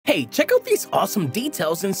Hey, check out these awesome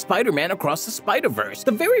details in Spider-Man Across the Spider-Verse.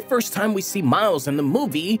 The very first time we see Miles in the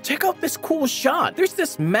movie, check out this cool shot. There's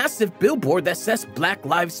this massive billboard that says Black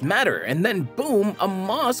Lives Matter, and then boom, a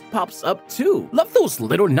mosque pops up too. Love those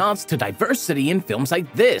little nods to diversity in films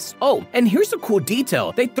like this. Oh, and here's a cool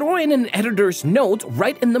detail. They throw in an editor's note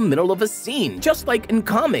right in the middle of a scene, just like in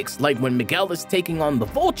comics, like when Miguel is taking on the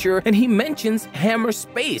Vulture and he mentions Hammer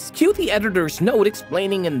Space. Cue the editor's note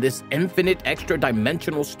explaining in this infinite extra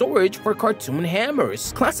dimensional storage for cartoon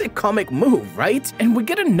hammers. Classic comic move, right? And we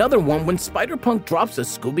get another one when Spider-Punk drops a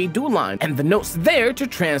Scooby Doo line, and the note's there to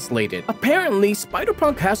translate it. Apparently,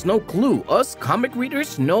 Spider-Punk has no clue. Us comic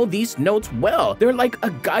readers know these notes well. They're like a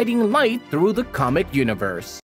guiding light through the comic universe.